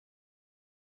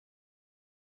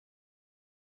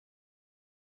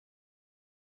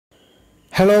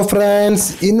Hello friends,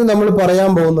 ഇന്ന് നമ്മൾ പറയാൻ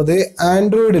പോകുന്നത്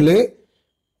ആൻഡ്രോയിഡിൽ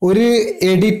ഒരു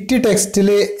എഡിറ്റ് ടെക്സ്റ്റിൽ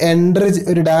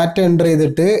ഒരു ഡാറ്റ എൻ്റർ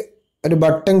ചെയ്തിട്ട് ഒരു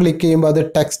ബട്ടൺ ക്ലിക്ക് ചെയ്യുമ്പോൾ അത്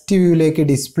ടെക്സ്റ്റ് വ്യൂയിലേക്ക്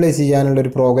ഡിസ്പ്ലേ ചെയ്യാനുള്ള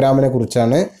ഒരു പ്രോഗ്രാമിനെ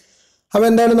കുറിച്ചാണ്. അപ്പോൾ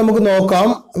എന്തായാലും നമുക്ക് നോക്കാം.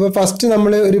 അപ്പോൾ ഫസ്റ്റ്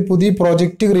നമ്മൾ ഒരു പുതിയ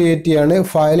പ്രോജക്റ്റ് ക്രിയേറ്റ് ചെയ്യാണ്.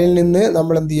 ഫയലിൽ നിന്ന്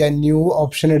നമ്മൾ എന്ത് ചെയ്യുക, ന്യൂ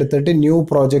ഓപ്ഷൻ എടുത്തിട്ട് ന്യൂ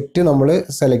പ്രോജക്റ്റ് നമ്മൾ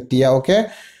സെലക്ട് ചെയ്യുക. ഓക്കെ,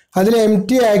 അതിൽ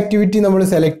എംപ്റ്റി ആക്ടിവിറ്റി നമ്മൾ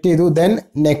സെലക്ട് ചെയ്തു, ദെൻ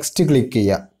നെക്സ്റ്റ് ക്ലിക്ക്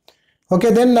ചെയ്യുക. ഓക്കെ,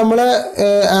 ദെൻ നമ്മളെ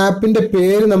ആപ്പിൻ്റെ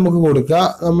പേര് നമുക്ക് കൊടുക്കുക.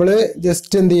 നമ്മൾ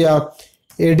ജസ്റ്റ് എന്ത് ചെയ്യുക,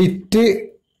 എഡിറ്റ്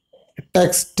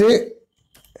ടെക്സ്റ്റ്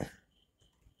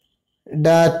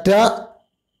ഡാറ്റ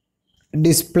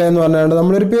ഡിസ്പ്ലേ എന്ന് പറഞ്ഞാൽ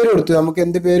നമ്മളൊരു പേര് കൊടുത്തു. നമുക്ക്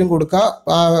എന്ത് പേരും കൊടുക്കാം,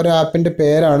 ആ ഒരു ആപ്പിൻ്റെ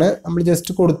പേരാണ് നമ്മൾ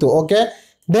ജസ്റ്റ് കൊടുത്തു. ഓക്കെ,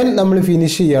 ദെൻ നമ്മൾ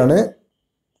ഫിനിഷ് ചെയ്യാണ്.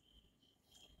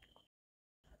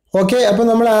 ഓക്കെ, അപ്പോൾ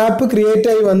നമ്മൾ ആപ്പ് ക്രിയേറ്റ്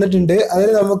ആയി വന്നിട്ടുണ്ട്.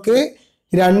 അതിൽ നമുക്ക്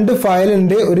രണ്ട്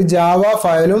ഫയലുണ്ട്, ഒരു ജാവ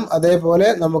ഫയലും അതേപോലെ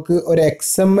നമുക്ക് ഒരു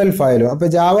XML ഫയലും. അപ്പോൾ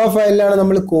ജാവ ഫയലിലാണ്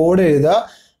നമ്മൾ കോഡ് എഴുതുക,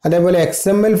 അതേപോലെ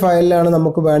XML ഫയലിലാണ്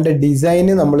നമുക്ക് വേണ്ട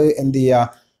ഡിസൈന് നമ്മൾ എന്ത് ചെയ്യുക,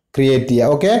 ക്രിയേറ്റ്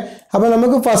ചെയ്യുക. ഓക്കെ, അപ്പോൾ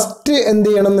നമുക്ക് ഫസ്റ്റ് എന്ത്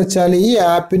ചെയ്യണം എന്ന് വെച്ചാൽ ഈ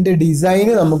ആപ്പിൻ്റെ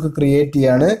ഡിസൈന് നമുക്ക് ക്രിയേറ്റ്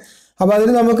ചെയ്യാണ്. അപ്പോൾ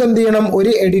അതിന് നമുക്ക് എന്ത് ചെയ്യണം,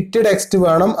 ഒരു എഡിറ്റ് ടെക്സ്റ്റ്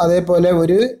വേണം, അതേപോലെ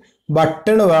ഒരു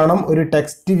ബട്ടൺ വേണം, ഒരു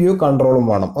ടെക്സ്റ്റ് വ്യൂ കൺട്രോളും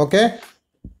വേണം. ഓക്കെ,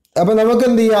 അപ്പോൾ നമുക്ക്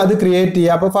എന്ത് ചെയ്യുക, അത് ക്രിയേറ്റ്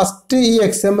ചെയ്യുക. അപ്പോൾ ഫസ്റ്റ് ഈ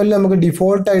XML നമുക്ക്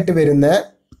ഡിഫോൾട്ടായിട്ട് വരുന്ന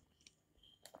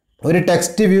ഒരു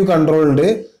ടെക്സ്റ്റ് വ്യൂ കൺട്രോൾ ഉണ്ട്,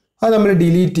 അത് നമ്മൾ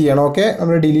ഡിലീറ്റ് ചെയ്യണം. ഓക്കെ,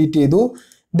 നമ്മൾ ഡിലീറ്റ് ചെയ്തു.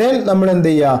 ദെൻ നമ്മൾ എന്ത്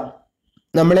ചെയ്യുക,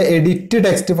 നമ്മൾ എഡിറ്റ്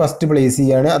ടെക്സ്റ്റ് ഫസ്റ്റ് പ്ലേസ്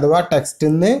ചെയ്യാണ്, അഥവാ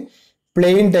ടെക്സ്റ്റിൽ നിന്ന്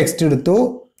പ്ലെയിൻ ടെക്സ്റ്റ് എടുത്തു.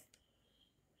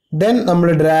 ദെൻ നമ്മൾ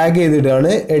ഡ്രാഗ്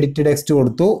ചെയ്തിടുകയാണ്, എഡിറ്റ് ടെക്സ്റ്റ്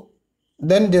കൊടുത്തു.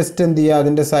 ദെൻ ജസ്റ്റ് എന്ത് ചെയ്യുക,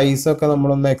 അതിൻ്റെ സൈസൊക്കെ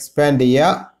നമ്മളൊന്ന് എക്സ്പാൻഡ്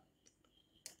ചെയ്യുക.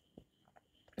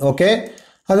 ഓക്കെ,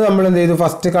 അത് നമ്മൾ എന്ത് ചെയ്തു,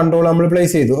 ഫസ്റ്റ് കൺട്രോൾ നമ്മൾ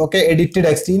പ്ലേസ് ചെയ്തു. Okay, edit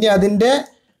text. ഇനി അതിൻ്റെ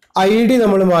ID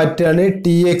നമ്മൾ മാറ്റുകയാണ്,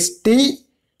 TXT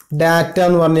ഡാറ്റ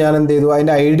എന്ന് പറഞ്ഞ് ഞാൻ എന്ത് ചെയ്തു,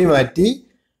 അതിൻ്റെ ID മാറ്റി.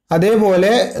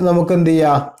 അതേപോലെ നമുക്ക് എന്ത്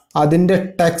ചെയ്യുക, അതിൻ്റെ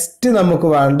ടെക്സ്റ്റ് നമുക്ക്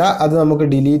വേണ്ട, അത് നമുക്ക്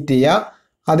ഡിലീറ്റ് ചെയ്യുക.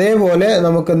 അതേപോലെ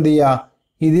നമുക്ക് എന്ത് ചെയ്യുക,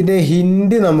 ഇതിൻ്റെ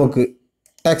ഹിൻഡ് നമുക്ക്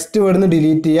ടെക്സ്റ്റ് വേർഡ്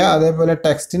ഡിലീറ്റ് ചെയ്യുക. അതേപോലെ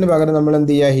ടെക്സ്റ്റിന് പകരം നമ്മൾ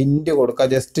എന്ത് ചെയ്യുക, ഹിൻഡ്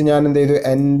കൊടുക്കുക. ജസ്റ്റ് ഞാൻ എന്ത് ചെയ്തു,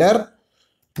 എൻ്റർ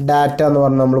ഡാറ്റ എന്ന്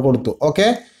പറഞ്ഞ് നമ്മൾ കൊടുത്തു. ഓക്കെ,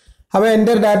 അപ്പോൾ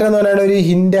എൻ്റർ ഡാറ്റ എന്ന് പറഞ്ഞാൽ ഒരു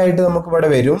ഹിൻ്റ് ആയിട്ട് നമുക്ക് ഇവിടെ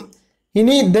വരും.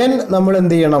 ഇനി ദെൻ നമ്മൾ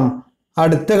എന്ത് ചെയ്യണം,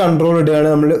 അടുത്ത കൺട്രോൾ ഇടുകയാണ്,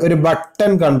 നമ്മൾ ഒരു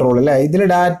ബട്ടൺ കൺട്രോൾ അല്ലേ. ഇതിൽ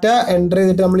ഡാറ്റ എൻ്റർ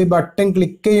ചെയ്തിട്ട് നമ്മൾ ഈ ബട്ടൺ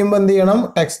ക്ലിക്ക് ചെയ്യുമ്പോൾ എന്ത് ചെയ്യണം,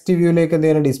 ടെക്സ്റ്റ് വ്യൂയിലേക്ക് എന്ത്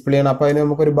ചെയ്യണം, ഡിസ്പ്ലേ ചെയ്യണം. അപ്പോൾ അതിന്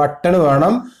നമുക്കൊരു ബട്ടൺ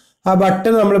വേണം. ആ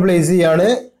ബട്ടൺ നമ്മൾ പ്ലേസ് ചെയ്യാണ്.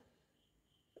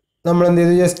 നമ്മൾ എന്ത്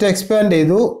ചെയ്തു, ജസ്റ്റ് എക്സ്പാൻഡ്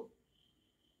ചെയ്തു.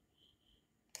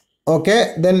 ഓക്കെ,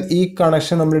 ദെൻ ഈ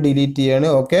കണക്ഷൻ നമ്മൾ ഡിലീറ്റ് ചെയ്യാണ്.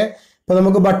 ഓക്കെ, അപ്പോൾ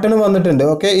നമുക്ക് ബട്ടൺ വന്നിട്ടുണ്ട്.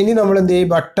 ഓക്കെ, ഇനി നമ്മൾ എന്ത് ചെയ്യും,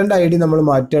 ബട്ടൻ്റെ ID നമ്മൾ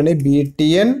മാറ്റുകയാണ്,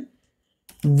 BTN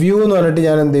വ്യൂ എന്ന് പറഞ്ഞിട്ട്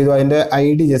ഞാൻ എന്ത് ചെയ്തു, അതിൻ്റെ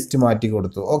ID ജസ്റ്റ് മാറ്റി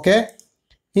കൊടുത്തു. ഓക്കെ,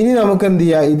 ഇനി നമുക്ക് എന്ത്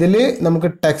ചെയ്യുക, ഇതിൽ നമുക്ക്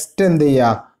ടെക്സ്റ്റ് എന്ത് ചെയ്യുക,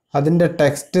 അതിൻ്റെ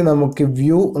ടെക്സ്റ്റ് നമുക്ക്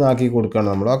വ്യൂ ആക്കി കൊടുക്കണം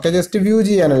നമ്മൾ. ഓക്കെ, ജസ്റ്റ് വ്യൂ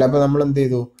ചെയ്യാനല്ല, അപ്പോൾ നമ്മൾ എന്ത്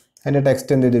ചെയ്തു, അതിൻ്റെ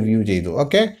ടെക്സ്റ്റ് എന്ത് ചെയ്തു, വ്യൂ ചെയ്തു.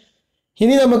 ഓക്കെ,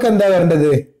 ഇനി നമുക്ക് എന്താ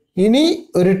വരേണ്ടത്, ഇനി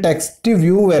ഒരു ടെക്സ്റ്റ്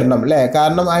വ്യൂ വരണം അല്ലേ.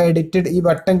 കാരണം ആ ഈ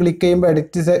ബട്ടൺ ക്ലിക്ക് ചെയ്യുമ്പോൾ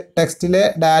എഡിറ്റ് ടെക്സ്റ്റിലെ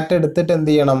ഡാറ്റ എടുത്തിട്ട്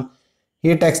എന്ത് ചെയ്യണം,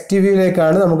 ഈ ടെക്സ്റ്റ്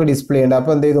വ്യൂയിലേക്കാണ് നമുക്ക് ഡിസ്പ്ലേ ചെയ്യേണ്ടത്.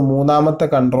 അപ്പോൾ എന്ത് ചെയ്തു, മൂന്നാമത്തെ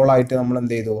കൺട്രോൾ ആയിട്ട് നമ്മൾ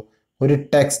എന്ത് ചെയ്തു, ഒരു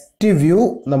ടെക്സ്റ്റ് വ്യൂ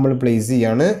നമ്മൾ പ്ലേസ്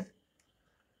ചെയ്യാണ്.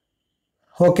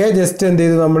 ഓക്കെ, ജസ്റ്റ് എന്ത്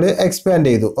ചെയ്തു, നമ്മൾ എക്സ്പാൻഡ്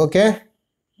ചെയ്തു. ഓക്കെ,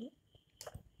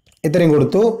 ഇത്രയും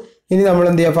കൊടുത്തു. ഇനി നമ്മൾ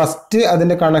എന്ത് ചെയ്യുക, ഫസ്റ്റ്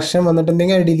അതിൻ്റെ കണക്ഷൻ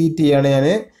വന്നിട്ടുണ്ടെങ്കിൽ അത് ഡിലീറ്റ് ചെയ്യാണ് ഞാൻ.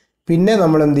 പിന്നെ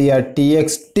നമ്മൾ എന്ത് ചെയ്യുക,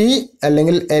 TXT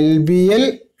അല്ലെങ്കിൽ LBL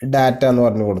ഡാറ്റ എന്ന്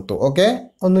പറഞ്ഞ് കൊടുത്തു. ഓക്കെ,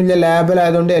 ഒന്നുമില്ല, ലാബൽ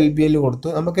ആയതുകൊണ്ട് LBL കൊടുത്തു,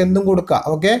 നമുക്ക് എന്തും കൊടുക്കാം.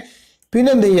 ഓക്കെ, പിന്നെ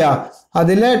എന്ത് ചെയ്യുക,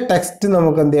 അതിലെ ടെക്സ്റ്റ്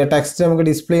നമുക്ക് എന്ത് ചെയ്യുക, ടെക്സ്റ്റ് നമുക്ക്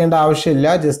ഡിസ്പ്ലേ ചെയ്യേണ്ട ആവശ്യമില്ല,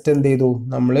 ജസ്റ്റ് എന്ത് ചെയ്തു,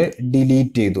 നമ്മൾ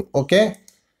ഡിലീറ്റ് ചെയ്തു. ഓക്കെ,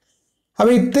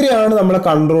 അപ്പോൾ ഇത്രയാണ് നമ്മളെ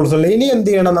കൺട്രോൾസ് ഉള്ളത്. ഇനി എന്ത്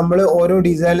ചെയ്യണം, നമ്മൾ ഓരോ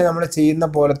ഡിസൈനിൽ നമ്മൾ ചെയ്യുന്ന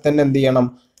പോലെ തന്നെ എന്ത് ചെയ്യണം,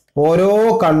 ഓരോ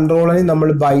കൺട്രോളിനെയും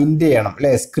നമ്മൾ ബൈൻഡ് ചെയ്യണം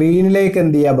അല്ലേ, സ്ക്രീനിലേക്ക്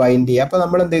എന്ത് ചെയ്യുക, ബൈൻഡ് ചെയ്യുക. അപ്പോൾ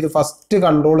നമ്മൾ എന്ത് ചെയ്തു, ഫസ്റ്റ്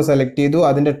കൺട്രോൾ സെലക്ട് ചെയ്തു,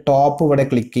 അതിൻ്റെ ടോപ്പ് ഇവിടെ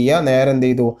ക്ലിക്ക് ചെയ്യുക, നേരെ എന്ത്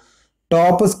ചെയ്തു,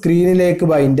 ടോപ്പ് സ്ക്രീനിലേക്ക്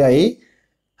ബൈൻഡായി.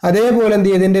 അതേപോലെ എന്ത്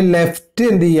ചെയ്തു, ഇതിൻ്റെ ലെഫ്റ്റ്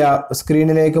എന്ത് ചെയ്യുക,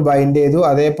 സ്ക്രീനിലേക്ക് ബൈൻഡ് ചെയ്തു.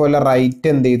 അതേപോലെ റൈറ്റ്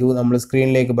എന്ത് ചെയ്തു, നമ്മൾ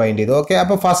സ്ക്രീനിലേക്ക് ബൈൻഡ് ചെയ്തു. ഓക്കെ,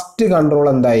 അപ്പോൾ ഫസ്റ്റ് കൺട്രോൾ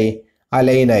എന്തായി,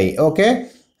 അലൈനായി. ഓക്കെ,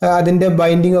 അതിൻ്റെ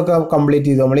ബൈൻഡിങ് ഒക്കെ കംപ്ലീറ്റ്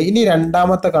ചെയ്തു നമ്മൾ. ഇനി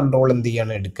രണ്ടാമത്തെ കൺട്രോൾ എന്ത്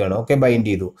ചെയ്യാണ്, എടുക്കുകയാണ്. ഓക്കെ,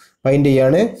 ബൈൻഡ്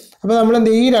ചെയ്യാണ്. അപ്പോൾ നമ്മൾ എന്ത്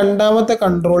ചെയ്യും, ഈ രണ്ടാമത്തെ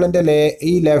കൺട്രോളിൻ്റെ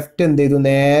ഈ ലെഫ്റ്റ് എന്ത് ചെയ്തു,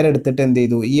 നേരെ എടുത്തിട്ട് എന്ത്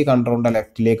ചെയ്തു, ഈ കൺട്രോളിൻ്റെ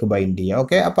ലെഫ്റ്റിലേക്ക് ബൈൻഡ് ചെയ്യുക.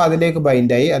 ഓക്കെ, അപ്പോൾ അതിലേക്ക്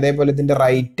ബൈൻഡായി. അതേപോലെ ഇതിൻ്റെ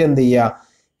റൈറ്റ് എന്ത് ചെയ്യുക,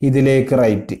 ഇതിലേക്ക്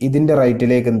ഇതിൻ്റെ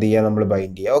റൈറ്റിലേക്ക് എന്ത് ചെയ്യുക, നമ്മൾ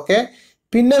ബൈൻഡ് ചെയ്യുക. ഓക്കെ,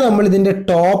 പിന്നെ നമ്മൾ ഇതിൻ്റെ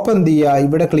ടോപ്പ് എന്ത് ചെയ്യുക,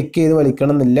 ഇവിടെ ക്ലിക്ക് ചെയ്ത്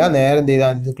വലിക്കണം എന്നില്ല, നേരെ എന്ത്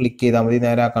ചെയ്താൽ ഇത് ക്ലിക്ക് ചെയ്താൽ മതി,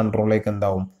 നേരെ ആ കൺട്രോളിലേക്ക്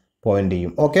എന്താവും, പോയിന്റ്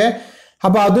ചെയ്യും. ഓക്കെ,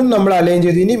 അപ്പോൾ അതും നമ്മൾ അലൈൻ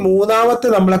ചെയ്തു. ഇനി മൂന്നാമത്തെ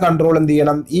നമ്മളെ കൺട്രോൾ എന്ത്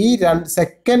ചെയ്യണം, ഈ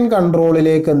സെക്കൻഡ്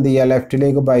കൺട്രോളിലേക്ക് എന്ത് ചെയ്യുക,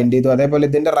 ലെഫ്റ്റിലേക്ക് ബൈൻഡ് ചെയ്തു. അതേപോലെ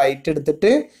ഇതിൻ്റെ റൈറ്റ്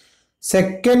എടുത്തിട്ട്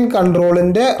സെക്കൻഡ്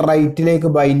കൺട്രോളിൻ്റെ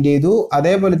റൈറ്റിലേക്ക് ബൈൻഡ് ചെയ്തു.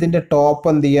 അതേപോലെ ഇതിൻ്റെ ടോപ്പ്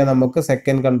എന്ത് ചെയ്യുക, നമുക്ക്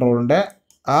സെക്കൻഡ് കൺട്രോളിൻ്റെ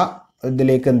ആ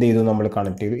ഇതിലേക്ക് എന്ത് ചെയ്തു നമ്മൾ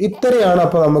കണക്ട് ചെയ്തു. ഇത്രയാണ്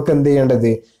അപ്പോൾ നമുക്ക് എന്ത്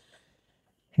ചെയ്യേണ്ടത്,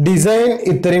 ഡിസൈൻ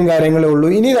ഇത്രയും കാര്യങ്ങളേ ഉള്ളൂ.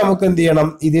 ഇനി നമുക്ക് എന്ത് ചെയ്യണം,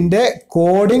 ഇതിന്റെ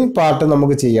കോഡിംഗ് പാർട്ട്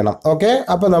നമുക്ക് ചെയ്യണം. ഓക്കെ,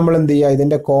 അപ്പൊ നമ്മൾ എന്ത് ചെയ്യുക,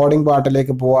 ഇതിന്റെ കോഡിംഗ്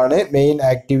പാർട്ടിലേക്ക് പോവാണ്. Main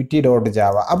activity dot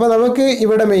Java. അപ്പൊ നമുക്ക്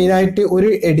ഇവിടെ മെയിൻ ആയിട്ട് ഒരു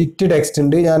എഡിറ്റ് ടെക്സ്റ്റ്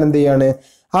ഉണ്ട്. ഞാൻ എന്ത് ചെയ്യാണ്,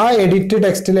 ആ എഡിറ്റ്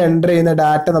ടെക്സ്റ്റിൽ എൻ്റർ ചെയ്യുന്ന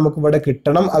ഡാറ്റ നമുക്ക് ഇവിടെ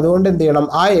കിട്ടണം. അതുകൊണ്ട് എന്ത് ചെയ്യണം,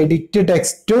 ആ എഡിറ്റ്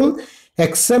ടെക്സ്റ്റും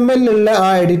XML ഉള്ള ആ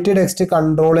എഡിറ്റ് ടെക്സ്റ്റ്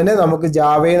കൺട്രോളിനെ നമുക്ക്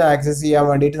ജാവയിൽ നിന്ന് ആക്സസ് ചെയ്യാൻ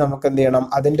വേണ്ടിയിട്ട് നമുക്ക് എന്ത് ചെയ്യണം,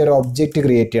 അതിന്റെ ഒരു ഒബ്ജക്റ്റ്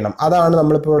ക്രിയേറ്റ് ചെയ്യണം. അതാണ്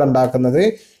നമ്മളിപ്പോൾ ഇവിടെ ഉണ്ടാക്കുന്നത്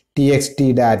txt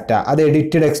ഡാറ്റ. അത്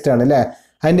എഡിറ്റ് ടെക്സ്റ്റ് ആണ് അല്ലേ.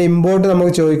 അതിന്റെ ഇമ്പോർട്ട്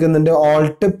നമുക്ക് ചോദിക്കുന്നുണ്ട്.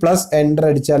 Alt+Enter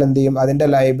അടിച്ചാൽ എന്ത് ചെയ്യും, അതിന്റെ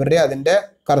ലൈബ്രറി അതിന്റെ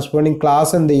കറസ്പോണ്ടിങ്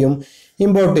ക്ലാസ് എന്ത് ചെയ്യും,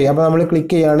 ഇമ്പോർട്ട് ചെയ്യും. അപ്പൊ നമ്മൾ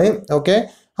ക്ലിക്ക് ചെയ്യാണ്. ഓക്കെ,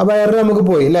 അപ്പൊ എറർ നമുക്ക്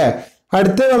പോയി അല്ലേ.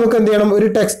 അടുത്ത് നമുക്ക് എന്ത് ചെയ്യണം, ഒരു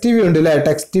ടെക്സ്റ്റ് വ്യൂ ഉണ്ട് അല്ലേ.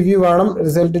 ടെക്സ്റ്റ് വ്യൂ വേണം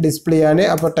റിസൾട്ട് ഡിസ്പ്ലേ ചെയ്യാൻ.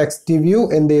 അപ്പൊ ടെക്സ്റ്റ് വ്യൂ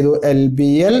എന്ത് ചെയ്തു,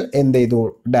 LBL എന്ത് ചെയ്തു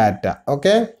ഡാറ്റ.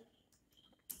 ഓക്കെ,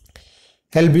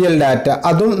 LBL ഡാറ്റ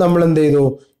അതും നമ്മൾ എന്ത് ചെയ്തു,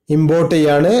 ഇമ്പോർട്ട്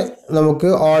ചെയ്യാണ്. നമുക്ക്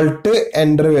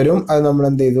Alt+Enter വരും. അത് നമ്മൾ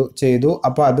എന്ത് ചെയ്തു.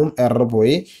 അപ്പൊ അതും എറർ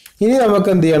പോയി. ഇനി നമുക്ക്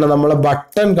എന്ത് ചെയ്യണം, നമ്മളെ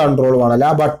ബട്ടൺ കൺട്രോൾ വേണമല്ലോ.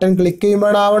 ആ ബട്ടൺ ക്ലിക്ക്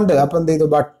ചെയ്യുമ്പോൾ ആവേണ്ടത്. അപ്പൊ എന്ത് ചെയ്തു,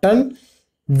 button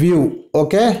view.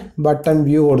 Okay, button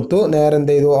view കൊടുത്തു. നേരെ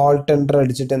എന്ത് ചെയ്തു, Alt+Enter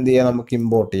അടിച്ചിട്ട് എന്ത് ചെയ്യാം, നമുക്ക്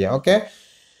ഇമ്പോർട്ട് ചെയ്യാം. ഓക്കെ,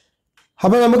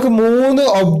 അപ്പൊ നമുക്ക് 3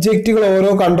 ഒബ്ജക്റ്റുകൾ ഓരോ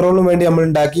കൺട്രോളിനും വേണ്ടി നമ്മൾ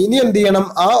ഉണ്ടാക്കി. ഇനി എന്ത് ചെയ്യണം,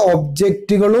 ആ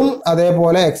ഒബ്ജക്റ്റുകളും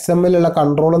അതേപോലെ XML ഉള്ള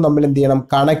കൺട്രോളും നമ്മൾ എന്ത് ചെയ്യണം,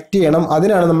 കണക്ട് ചെയ്യണം.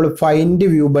 അതിനാണ് നമ്മൾ find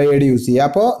view by ID use ചെയ്യുക.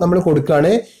 അപ്പോൾ നമ്മൾ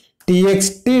കൊടുക്കുകയാണ്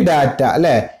txt ഡാറ്റ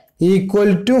അല്ലെ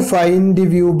equal to find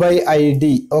view by ID.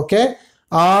 Okay,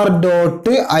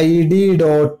 r.id.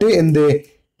 എന്ത്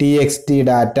txt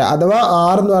ഡാറ്റ അഥവാ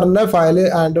R എന്ന് പറഞ്ഞ ഫയല്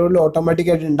ആൻഡ്രോയിഡിൽ ഓട്ടോമാറ്റിക്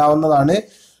ആയിട്ട് ഉണ്ടാവുന്നതാണ്.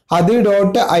 അത്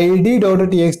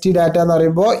 .id.txt ഡാറ്റ എന്ന്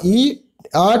പറയുമ്പോൾ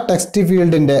ആ ടെക്സ്റ്റ്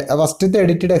ഫീൽഡിന്റെ ഫസ്റ്റത്തെ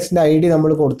എഡിറ്റ് ടെക്സ്റ്റിന്റെ ID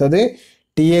നമ്മൾ കൊടുത്തത്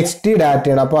txt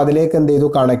ഡാറ്റയാണ്. അപ്പോൾ അതിലേക്ക് എന്ത് ചെയ്തു,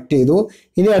 കണക്ട് ചെയ്തു.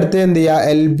 ഇനി അടുത്ത് എന്ത് ചെയ്യുക,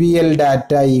 LBL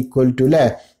ഡാറ്റ ഈക്വൽ ടു അല്ലേ.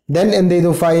 ദെൻ എന്ത്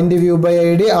ചെയ്തു, find view by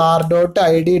ID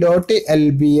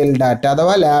r.id.lbl data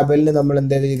അഥവാ ലാബലിന് നമ്മൾ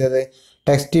എന്ത് ചെയ്തത്,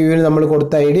 ടെക്സ്റ്റ് വ്യൂവിൽ നമ്മൾ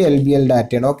കൊടുത്ത ID LBL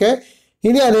ഡാറ്റയാണ്. ഓക്കെ,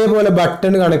 ഇനി അതേപോലെ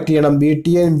ബട്ടൺ കണക്ട് ചെയ്യണം.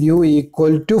 btn view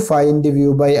equal to find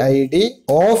view by ID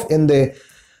of എന്ത്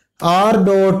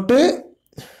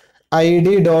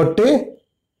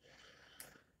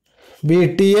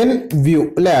r.id.btn വ്യൂ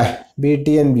അല്ലേ,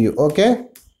 btn വ്യൂ. ഓക്കെ,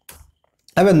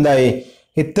 അപ്പൊ എന്തായി,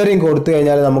 ഇത്രയും കൊടുത്തു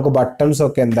കഴിഞ്ഞാൽ നമുക്ക് ബട്ടൺസ്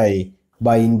ഒക്കെ എന്തായി,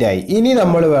 ബൈൻഡ് ആയി. ഇനി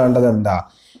നമ്മൾ വേണ്ടത് എന്താ,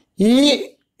 ഈ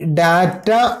ഡാറ്റ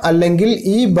അല്ലെങ്കിൽ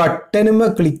ഈ ബട്ടണുമ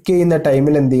ക്ലിക്ക് ചെയ്യുന്ന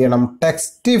ടൈമിൽ എന്ത് ചെയ്യണം,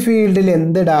 ടെക്സ്റ്റ് ഫീൽഡിൽ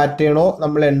എന്ത് ഡാറ്റയാണോ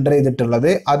നമ്മൾ എൻ്റർ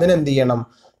ചെയ്തിട്ടുള്ളത് അതിനെന്ത് ചെയ്യണം,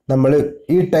 നമ്മൾ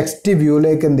ഈ ടെക്സ്റ്റ്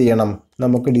വ്യൂയിലേക്ക് എന്ത് ചെയ്യണം,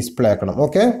 നമുക്ക് ഡിസ്പ്ലേ ആക്കണം.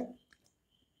 ഓക്കെ,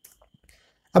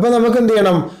 അപ്പൊ നമുക്ക് എന്ത്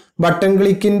ചെയ്യണം, ബട്ടൺ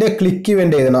ക്ലിക്കിന്റെ ക്ലിക്ക്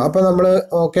ഇവന്റ് എഴുതണം. അപ്പൊ നമ്മൾ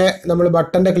നമ്മൾ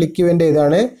ബട്ടന്റെ ക്ലിക്ക് ഇവന്റ്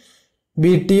ചെയ്താണ്.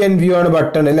 btn വ്യൂ ആണ്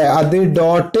ബട്ടൺ അല്ലെ. അത്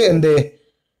ഡോട്ട് എന്ത്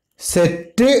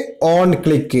സെറ്റ് ഓൺ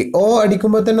ക്ലിക്ക്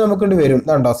അടിക്കുമ്പോൾ തന്നെ നമുക്ക് വരും.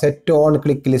 കണ്ടോ, സെറ്റ് ഓൺ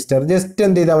ക്ലിക്ക് ലിസ്റ്റർ. ജസ്റ്റ്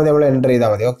എന്ത് ചെയ്താൽ മതി, നമ്മൾ എൻ്റർ ചെയ്താൽ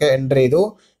മതി. ഓക്കെ, എൻ്റർ ചെയ്തു.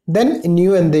 ദെൻ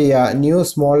ന്യൂ എന്ത് ചെയ്യുക, ന്യൂ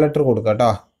സ്മോൾ ലെറ്റർ കൊടുക്കുക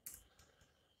കേട്ടോ.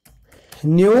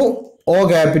 ന്യൂ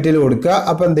ക്യാപിറ്റൽ കൊടുക്കുക.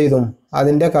 അപ്പൊ എന്ത് ചെയ്തു,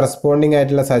 അതിന്റെ കറസ്പോണ്ടിങ്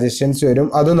ആയിട്ടുള്ള സജഷൻസ് വരും.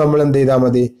 അതും നമ്മൾ എന്ത് ചെയ്താൽ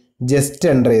മതി, ജസ്റ്റ്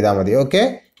എൻ്റർ ചെയ്താൽ മതി. ഓക്കെ,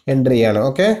 എൻ്റർ ചെയ്യാണ്.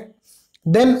 ഓക്കെ,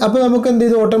 ദെൻ അപ്പൊ നമുക്ക് എന്ത്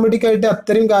ചെയ്തു, ഓട്ടോമാറ്റിക് ആയിട്ട്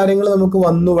അത്രയും കാര്യങ്ങൾ നമുക്ക്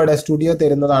വന്നു ഇവിടെ സ്റ്റുഡിയോ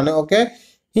തരുന്നതാണ്. ഓക്കെ,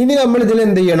 ഇനി നമ്മൾ ഇതിൽ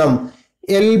എന്ത് ചെയ്യണം,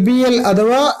 LBL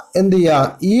അഥവാ എന്ത് ചെയ്യുക,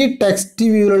 ഈ ടെക്സ്റ്റ്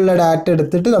വ്യൂയിലുള്ള ഡാറ്റ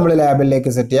എടുത്തിട്ട് നമ്മൾ ലാബിലേക്ക്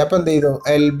സെറ്റ് ചെയ്യുക. അപ്പൊ എന്ത് ചെയ്തു,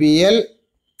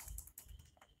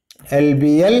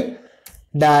 LBL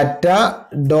ഡാറ്റ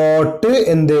ഡോട്ട്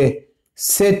എന്ത്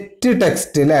സെറ്റ്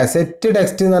ടെക്സ്റ്റ് അല്ലെ. സെറ്റ്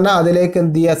ടെക്സ്റ്റ് എന്ന് പറഞ്ഞാൽ അതിലേക്ക്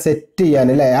എന്ത് ചെയ്യുക, സെറ്റ് ചെയ്യാൻ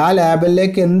അല്ലെ. ആ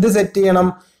ലാബിലേക്ക് എന്ത് സെറ്റ് ചെയ്യണം,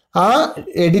 ആ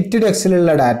എഡിറ്റ്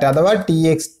ടെക്സ്റ്റിലുള്ള ഡാറ്റ അഥവാ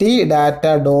txt ഡാറ്റ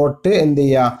ഡോട്ട് എന്ത്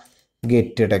ചെയ്യുക,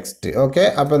 ഗെറ്റ് ടെക്സ്റ്റ്. ഓക്കെ,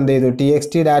 അപ്പൊ എന്ത് ചെയ്തു,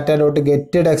 txt data dot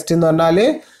get text എന്ന് പറഞ്ഞാൽ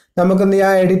നമുക്ക് എന്ത്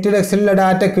ചെയ്യാം, എഡിറ്റ് ടെക്സ്റ്റിലുള്ള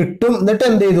ഡാറ്റ കിട്ടും. എന്നിട്ട്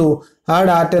എന്ത് ചെയ്തു, ആ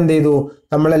ഡാറ്റ എന്ത് ചെയ്തു,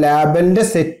 നമ്മളെ ലാബലിന്റെ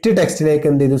സെറ്റ് ടെക്സ്റ്റിലേക്ക്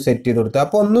എന്ത് ചെയ്തു, സെറ്റ് ചെയ്ത് കൊടുത്തു.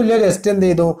 അപ്പൊ ഒന്നുമില്ല, ജസ്റ്റ് എന്ത്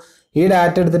ചെയ്തു, ഈ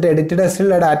ഡാറ്റ എടുത്തിട്ട് എഡിറ്റ്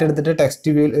ടെക്സ്റ്റിലുള്ള ഡാറ്റ എടുത്തിട്ട് ടെക്സ്റ്റ്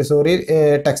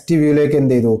വ്യൂയിലേക്ക്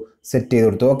എന്ത് ചെയ്തു, സെറ്റ് ചെയ്ത്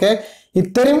കൊടുത്തു. ഓക്കെ,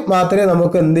 ഇത്രയും മാത്രമേ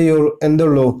നമുക്ക്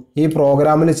എന്തുള്ളൂ ഈ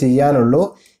പ്രോഗ്രാമിൽ ചെയ്യാനുള്ളൂ.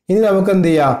 ഇനി നമുക്ക് എന്ത്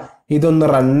ചെയ്യാം, ഇതൊന്ന്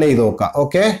റൺ ചെയ്ത് നോക്കാം.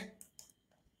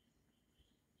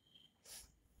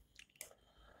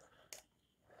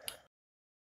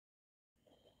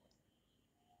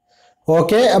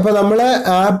 ഓക്കെ, അപ്പൊ നമ്മളെ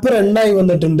ആപ്പ് റണ്ണായി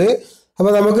വന്നിട്ടുണ്ട്. അപ്പൊ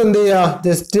നമുക്ക് എന്ത് ചെയ്യാം,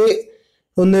 ജസ്റ്റ്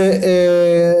ഒന്ന്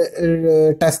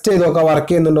ടെസ്റ്റ് ചെയ്ത് നോക്കാം വർക്ക്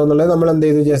ചെയ്യുന്നുണ്ടോ എന്നുള്ളത്. നമ്മൾ എന്ത്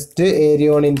ചെയ്തു, ജസ്റ്റ്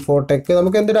ഏരിയോൺ ഇൻഫോടെക്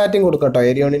നമുക്ക് എന്ത് ഡാറ്റയും കൊടുക്കാം കേട്ടോ.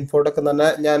 ഏരിയോൺ ഇൻഫോടെക് എന്ന്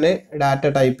പറഞ്ഞാൽ ഞാൻ ഡാറ്റ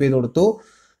ടൈപ്പ് ചെയ്ത് കൊടുത്തു.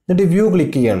 എന്നിട്ട് വ്യൂ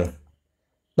ക്ലിക്ക് ചെയ്യാണ്.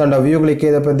 ഇതുണ്ടോ, വ്യൂ ക്ലിക്ക്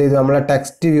ചെയ്തപ്പോൾ എന്ത് ചെയ്തു, നമ്മളെ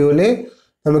ടെക്സ്റ്റ് വ്യൂവിൽ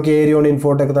നമുക്ക് ഏരിയോൺ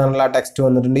ഇൻഫോടെക് എന്നുള്ള ടെക്സ്റ്റ്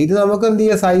വന്നിട്ടുണ്ട്. ഇത് നമുക്ക് എന്ത്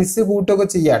ചെയ്യുക, സൈസ് കൂട്ടുകയൊക്കെ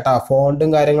ചെയ്യാം കേട്ടോ. ഫോണ്ടും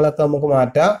കാര്യങ്ങളൊക്കെ നമുക്ക്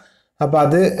മാറ്റാം. അപ്പൊ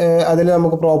അതിൽ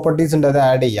നമുക്ക് പ്രോപ്പർട്ടീസ് ഉണ്ട്, അത്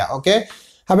ആഡ് ചെയ്യാം. ഓക്കെ,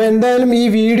 അപ്പോൾ എന്തായാലും ഈ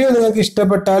വീഡിയോ നിങ്ങൾക്ക്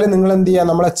ഇഷ്ടപ്പെട്ടാൽ നിങ്ങൾ എന്ത് ചെയ്യുക,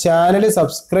 നമ്മളെ ചാനൽ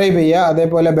സബ്സ്ക്രൈബ് ചെയ്യുക,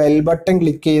 അതേപോലെ ബെൽ ബട്ടൺ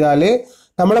ക്ലിക്ക് ചെയ്താൽ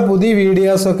നമ്മളെ പുതിയ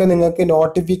വീഡിയോസൊക്കെ നിങ്ങൾക്ക്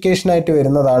നോട്ടിഫിക്കേഷൻ ആയിട്ട്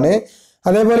വരുന്നതാണ്.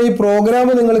 അതേപോലെ ഈ പ്രോഗ്രാം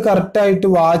നിങ്ങൾ കറക്റ്റായിട്ട്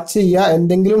വാച്ച് ചെയ്യുക.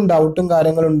 എന്തെങ്കിലും ഡൗട്ടും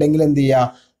കാര്യങ്ങളും ഉണ്ടെങ്കിൽ എന്ത് ചെയ്യുക,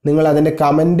 നിങ്ങൾ അതിൻ്റെ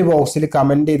കമൻറ്റ് ബോക്സിൽ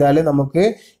കമൻറ്റ് ചെയ്താൽ നമുക്ക്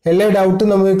എല്ലാ ഡൗട്ടും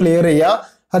നമുക്ക് ക്ലിയർ ചെയ്യാം.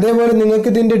 അതേപോലെ നിങ്ങൾക്ക്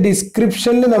ഇതിൻ്റെ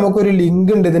ഡിസ്ക്രിപ്ഷനിൽ നമുക്കൊരു ലിങ്ക്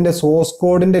ഉണ്ട്, ഇതിൻ്റെ സോഴ്സ്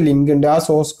കോഡിൻ്റെ ലിങ്ക് ഉണ്ട്.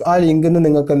 ആ ലിങ്കിൽ നിന്ന്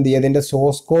നിങ്ങൾക്ക് എന്ത് ചെയ്യുക, ഇതിൻ്റെ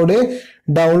സോഴ്സ് കോഡ്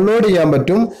ഡൗൺലോഡ് ചെയ്യാൻ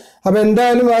പറ്റും. അപ്പോൾ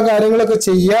എന്തായാലും ആ കാര്യങ്ങളൊക്കെ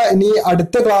ചെയ്യുക. ഇനി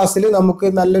അടുത്ത ക്ലാസ്സിൽ നമുക്ക്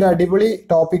നല്ലൊരു അടിപൊളി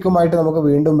ടോപ്പിക്കുമായിട്ട് നമുക്ക്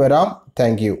വീണ്ടും വരാം.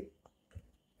 താങ്ക്